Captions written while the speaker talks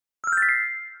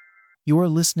You are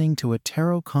listening to a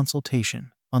tarot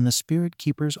consultation on the Spirit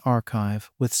Keepers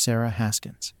Archive with Sarah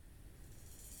Haskins.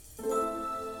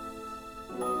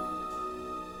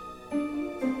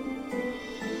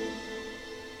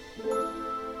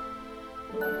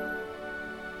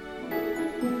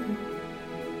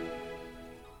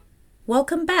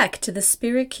 Welcome back to the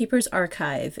Spirit Keepers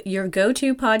Archive, your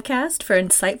go-to podcast for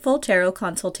insightful tarot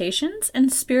consultations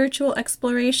and spiritual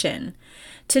exploration.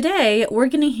 Today, we're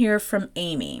going to hear from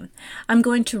Amy. I'm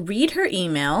going to read her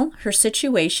email, her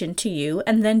situation to you,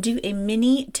 and then do a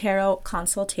mini tarot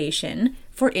consultation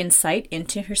for insight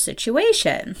into her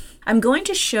situation. I'm going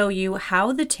to show you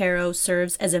how the tarot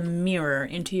serves as a mirror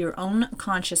into your own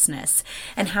consciousness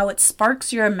and how it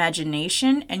sparks your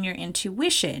imagination and your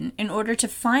intuition in order to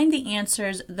find the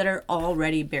answers that are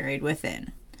already buried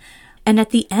within. And at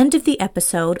the end of the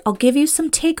episode, I'll give you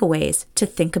some takeaways to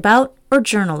think about or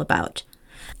journal about.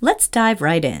 Let's dive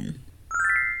right in.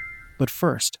 But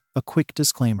first, a quick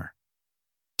disclaimer.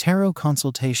 Tarot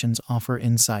consultations offer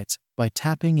insights by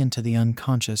tapping into the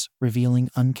unconscious, revealing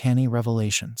uncanny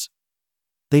revelations.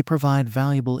 They provide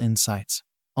valuable insights,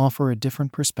 offer a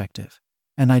different perspective,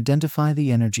 and identify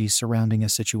the energy surrounding a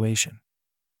situation.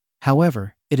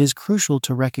 However, it is crucial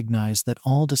to recognize that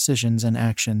all decisions and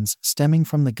actions stemming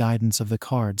from the guidance of the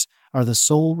cards are the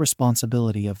sole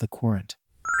responsibility of the querent.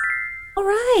 All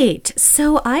right,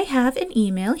 so I have an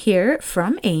email here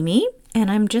from Amy, and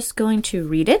I'm just going to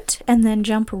read it and then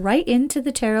jump right into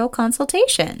the tarot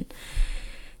consultation.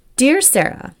 Dear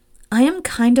Sarah, I am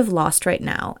kind of lost right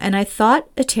now, and I thought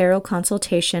a tarot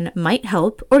consultation might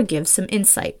help or give some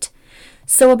insight.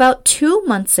 So about 2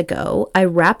 months ago, I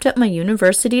wrapped up my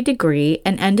university degree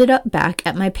and ended up back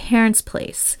at my parents'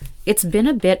 place. It's been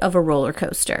a bit of a roller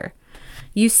coaster.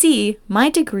 You see, my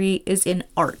degree is in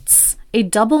arts, a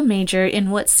double major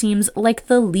in what seems like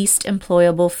the least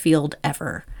employable field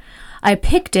ever. I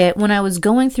picked it when I was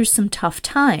going through some tough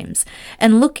times,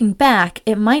 and looking back,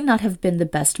 it might not have been the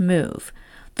best move.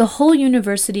 The whole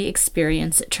university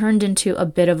experience turned into a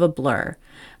bit of a blur.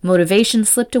 Motivation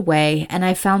slipped away, and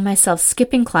I found myself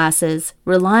skipping classes,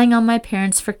 relying on my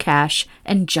parents for cash,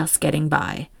 and just getting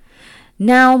by.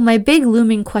 Now, my big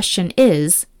looming question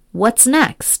is, what's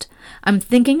next? I'm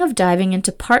thinking of diving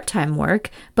into part-time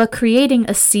work, but creating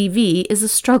a CV is a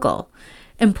struggle.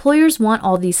 Employers want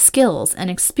all these skills and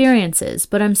experiences,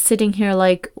 but I'm sitting here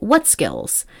like, what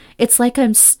skills? It's like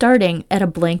I'm starting at a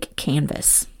blank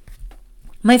canvas.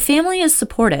 My family is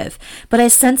supportive, but I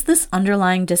sense this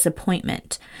underlying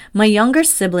disappointment. My younger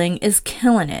sibling is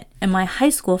killing it, and my high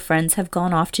school friends have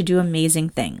gone off to do amazing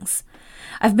things.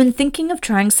 I've been thinking of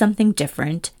trying something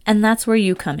different, and that's where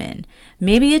you come in.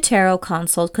 Maybe a tarot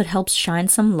consult could help shine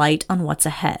some light on what's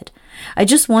ahead. I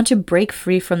just want to break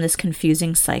free from this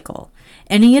confusing cycle.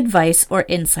 Any advice or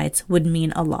insights would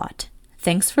mean a lot.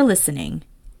 Thanks for listening,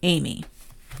 Amy.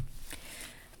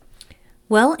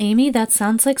 Well, Amy, that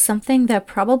sounds like something that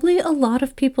probably a lot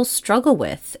of people struggle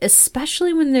with,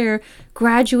 especially when they're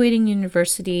graduating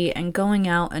university and going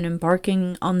out and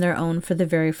embarking on their own for the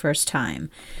very first time.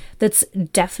 That's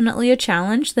definitely a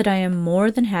challenge that I am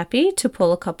more than happy to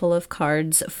pull a couple of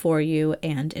cards for you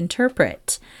and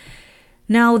interpret.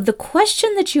 Now, the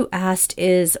question that you asked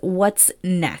is, what's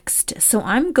next? So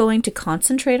I'm going to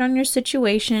concentrate on your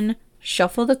situation,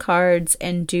 shuffle the cards,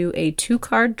 and do a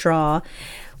 2-card draw.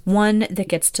 One that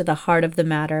gets to the heart of the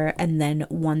matter, and then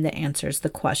one that answers the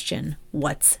question,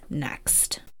 what's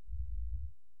next?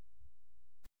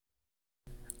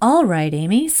 All right,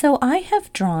 Amy, so I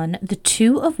have drawn the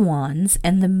 2 of Wands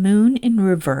and the Moon in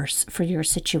reverse for your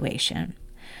situation.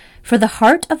 For the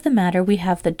heart of the matter, we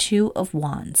have the 2 of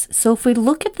Wands. So if we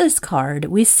look at this card,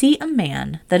 we see a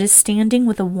man that is standing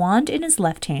with a wand in his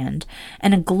left hand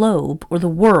and a globe, or the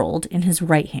world, in his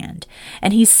right hand.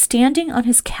 And he's standing on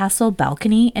his castle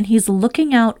balcony, and he's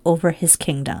looking out over his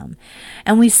kingdom.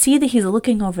 And we see that he's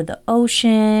looking over the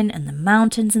ocean and the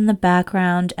mountains in the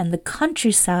background, and the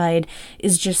countryside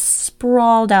is just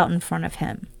sprawled out in front of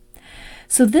him.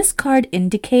 So this card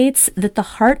indicates that the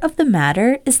heart of the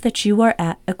matter is that you are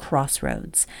at a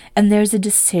crossroads, and there's a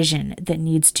decision that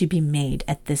needs to be made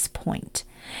at this point.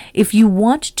 If you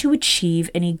want to achieve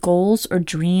any goals or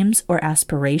dreams or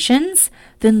aspirations,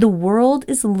 then the world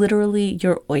is literally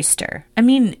your oyster. I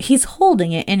mean, he's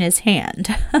holding it in his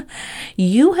hand.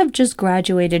 You have just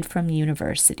graduated from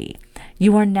university.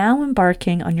 You are now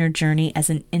embarking on your journey as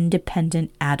an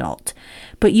independent adult,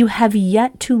 but you have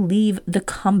yet to leave the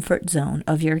comfort zone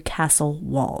of your castle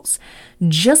walls.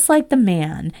 Just like the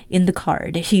man in the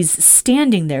card, he's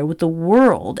standing there with the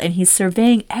world and he's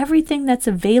surveying everything that's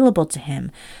available to him,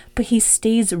 but he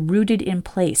stays rooted in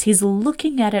place. He's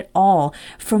looking at it all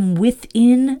from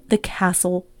within the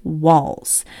castle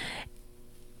walls,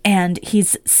 and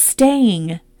he's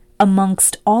staying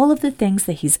amongst all of the things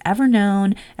that he's ever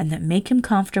known and that make him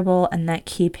comfortable and that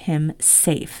keep him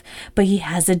safe. But he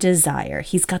has a desire.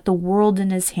 He's got the world in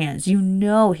his hands. You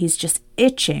know, he's just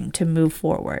itching to move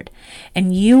forward.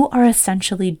 And you are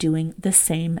essentially doing the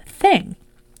same thing.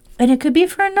 And it could be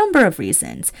for a number of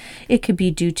reasons. It could be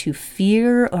due to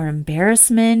fear or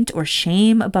embarrassment or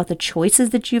shame about the choices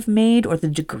that you've made or the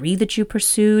degree that you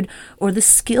pursued or the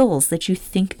skills that you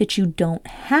think that you don't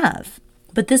have.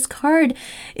 But this card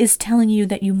is telling you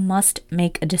that you must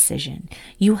make a decision.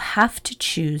 You have to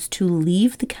choose to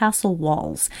leave the castle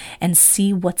walls and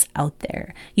see what's out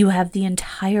there. You have the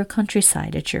entire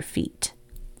countryside at your feet.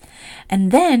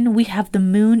 And then we have the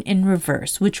moon in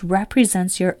reverse, which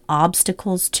represents your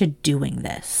obstacles to doing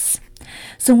this.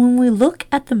 So when we look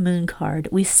at the moon card,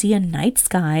 we see a night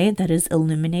sky that is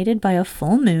illuminated by a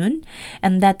full moon,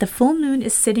 and that the full moon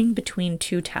is sitting between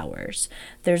two towers.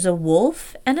 There's a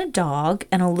wolf and a dog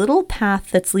and a little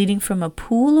path that's leading from a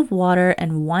pool of water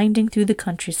and winding through the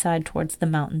countryside towards the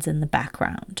mountains in the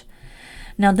background.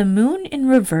 Now, the moon in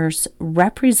reverse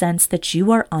represents that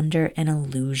you are under an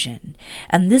illusion.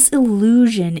 And this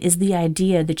illusion is the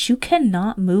idea that you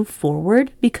cannot move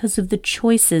forward because of the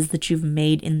choices that you've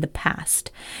made in the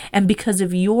past. And because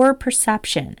of your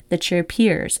perception that your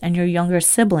peers and your younger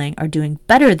sibling are doing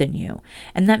better than you.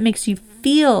 And that makes you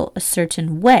feel a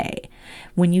certain way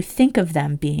when you think of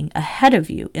them being ahead of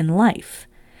you in life.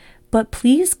 But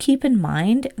please keep in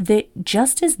mind that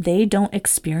just as they don't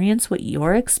experience what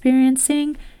you're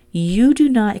experiencing, you do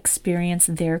not experience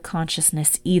their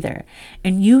consciousness either.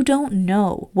 And you don't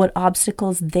know what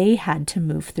obstacles they had to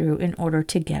move through in order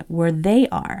to get where they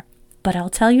are. But I'll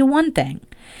tell you one thing.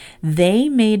 They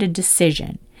made a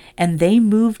decision and they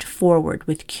moved forward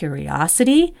with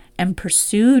curiosity and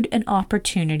pursued an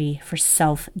opportunity for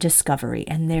self-discovery.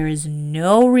 And there is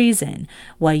no reason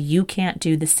why you can't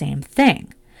do the same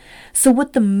thing. So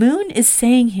what the moon is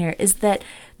saying here is that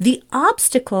the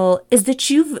obstacle is that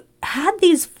you've had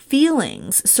these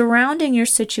feelings surrounding your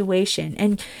situation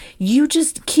and you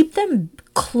just keep them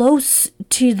close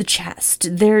to the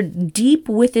chest. They're deep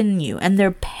within you and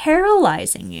they're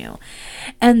paralyzing you.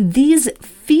 And these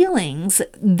feelings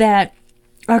that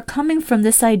are coming from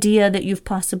this idea that you've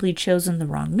possibly chosen the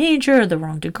wrong major or the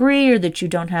wrong degree, or that you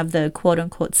don't have the quote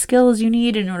unquote skills you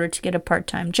need in order to get a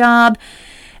part-time job.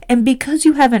 And because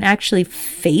you haven't actually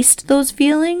faced those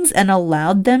feelings and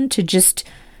allowed them to just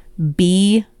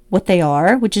be what they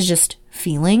are, which is just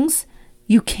feelings,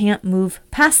 you can't move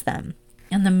past them.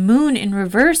 And the moon in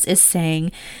reverse is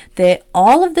saying that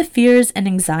all of the fears and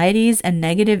anxieties and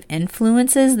negative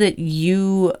influences that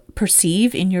you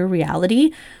perceive in your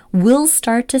reality will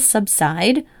start to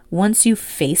subside once you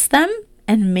face them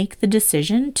and make the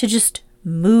decision to just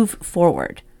move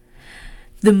forward.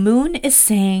 The moon is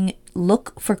saying,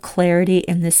 look for clarity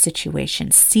in this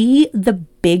situation. See the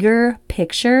bigger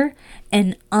picture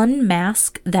and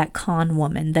unmask that con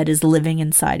woman that is living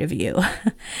inside of you.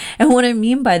 And what I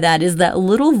mean by that is that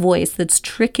little voice that's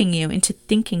tricking you into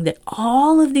thinking that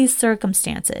all of these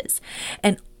circumstances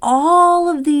and all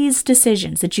of these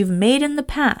decisions that you've made in the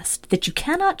past that you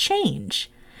cannot change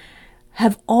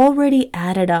have already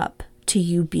added up to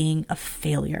you being a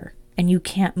failure. And you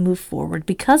can't move forward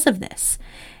because of this.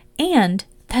 And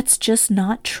that's just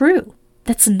not true.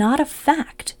 That's not a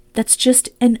fact. That's just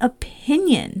an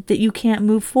opinion that you can't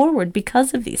move forward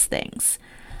because of these things.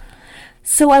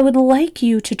 So I would like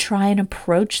you to try and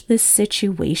approach this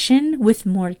situation with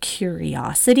more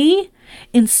curiosity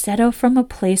instead of from a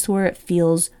place where it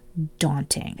feels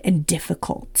daunting and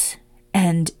difficult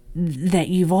and that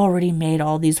you've already made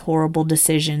all these horrible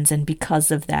decisions and because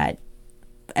of that,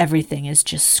 everything is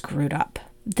just screwed up.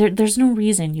 There's no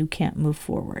reason you can't move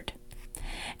forward.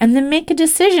 And then make a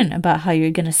decision about how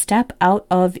you're going to step out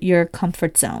of your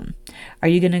comfort zone. Are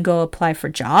you going to go apply for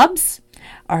jobs?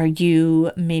 Are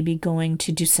you maybe going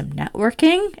to do some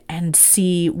networking and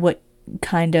see what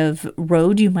kind of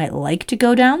road you might like to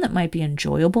go down that might be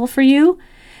enjoyable for you?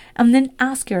 And then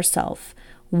ask yourself,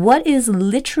 what is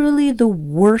literally the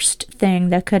worst thing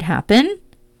that could happen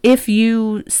if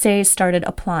you, say, started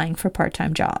applying for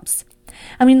part-time jobs?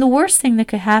 I mean, the worst thing that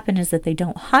could happen is that they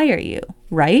don't hire you,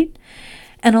 right?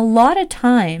 And a lot of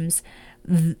times,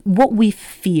 what we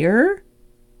fear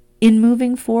in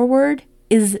moving forward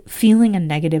is feeling a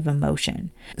negative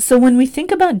emotion. So when we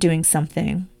think about doing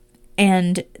something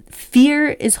and fear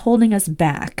is holding us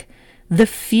back, the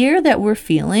fear that we're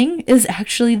feeling is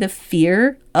actually the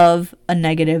fear of a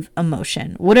negative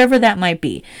emotion, whatever that might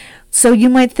be. So you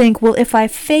might think, well, if I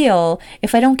fail,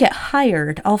 if I don't get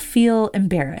hired, I'll feel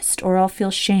embarrassed, or I'll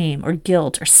feel shame or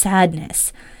guilt or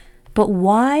sadness. But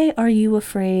why are you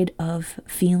afraid of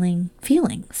feeling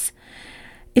feelings?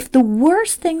 If the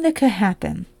worst thing that could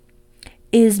happen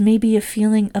is maybe a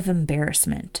feeling of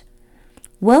embarrassment,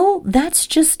 well, that's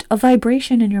just a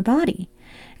vibration in your body.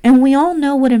 And we all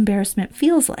know what embarrassment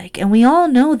feels like. And we all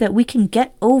know that we can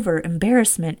get over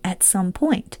embarrassment at some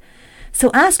point.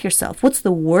 So ask yourself, what's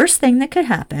the worst thing that could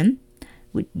happen?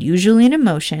 Usually an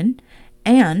emotion.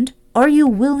 And are you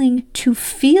willing to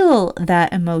feel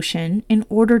that emotion in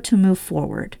order to move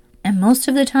forward? And most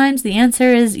of the times the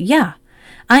answer is, yeah,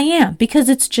 I am, because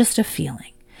it's just a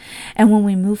feeling. And when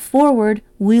we move forward,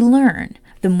 we learn.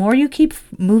 The more you keep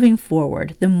moving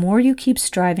forward, the more you keep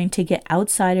striving to get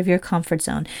outside of your comfort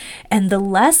zone, and the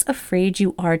less afraid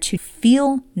you are to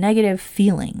feel negative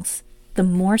feelings, the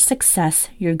more success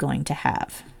you're going to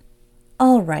have.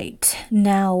 All right,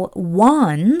 now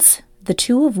wands, the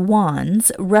Two of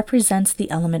Wands represents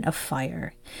the element of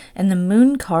fire, and the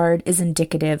Moon card is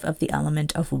indicative of the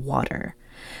element of water.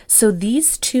 So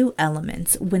these two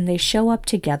elements, when they show up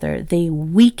together, they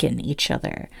weaken each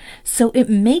other. So it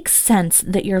makes sense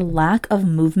that your lack of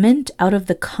movement out of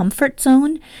the comfort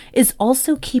zone is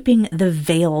also keeping the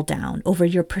veil down over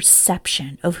your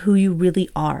perception of who you really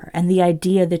are, and the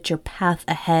idea that your path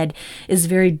ahead is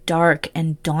very dark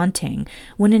and daunting,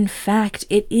 when in fact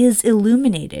it is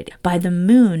illuminated by the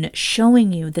moon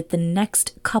showing you that the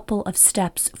next couple of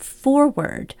steps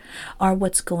forward are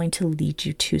what's going to lead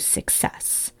you to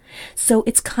success. So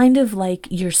it's kind of like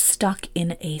you're stuck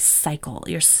in a cycle.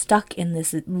 You're stuck in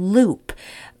this loop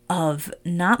of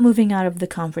not moving out of the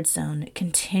comfort zone,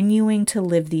 continuing to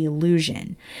live the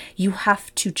illusion. You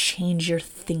have to change your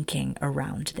thinking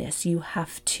around this. You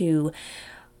have to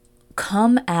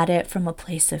come at it from a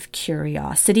place of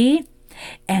curiosity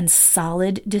and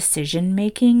solid decision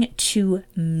making to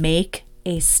make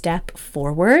a step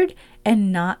forward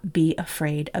and not be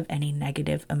afraid of any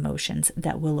negative emotions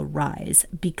that will arise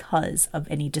because of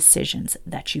any decisions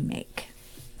that you make.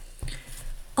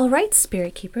 All right,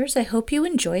 Spirit Keepers, I hope you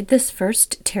enjoyed this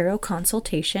first tarot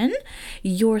consultation.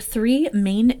 Your 3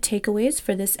 main takeaways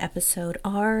for this episode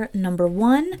are, number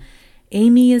 1,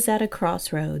 Amy is at a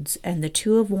crossroads, and the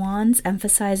Two of Wands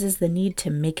emphasizes the need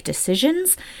to make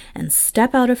decisions and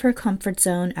step out of her comfort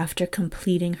zone after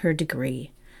completing her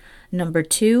degree. Number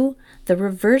 2, the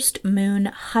reversed moon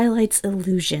highlights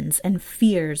illusions and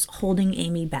fears holding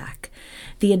Amy back.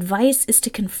 The advice is to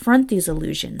confront these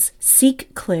illusions,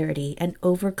 seek clarity, and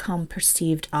overcome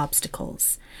perceived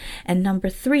obstacles. And number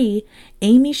 3,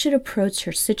 Amy should approach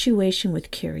her situation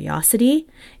with curiosity,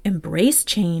 embrace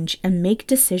change, and make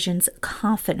decisions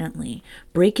confidently,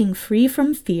 breaking free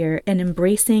from fear and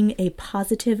embracing a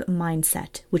positive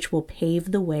mindset, which will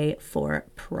pave the way for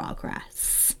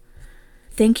progress.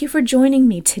 Thank you for joining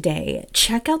me today.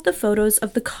 Check out the photos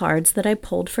of the cards that I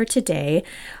pulled for today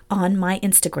on my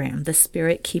Instagram, the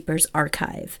Spirit Keepers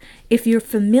Archive. If you're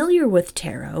familiar with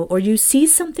tarot or you see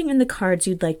something in the cards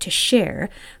you'd like to share,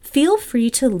 feel free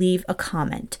to leave a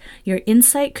comment. Your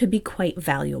insight could be quite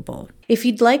valuable. If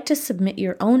you'd like to submit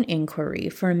your own inquiry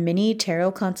for a mini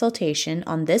tarot consultation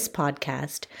on this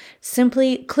podcast,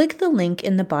 simply click the link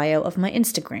in the bio of my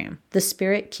Instagram, the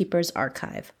Spirit Keepers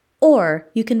Archive. Or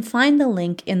you can find the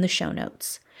link in the show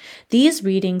notes. These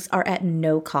readings are at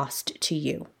no cost to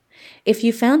you. If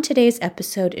you found today's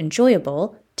episode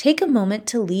enjoyable, take a moment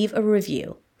to leave a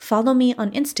review, follow me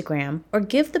on Instagram, or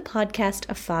give the podcast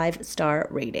a 5-star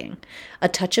rating. A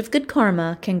touch of good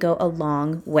karma can go a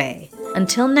long way.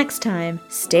 Until next time,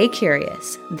 stay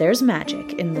curious. There's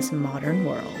magic in this modern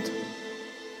world.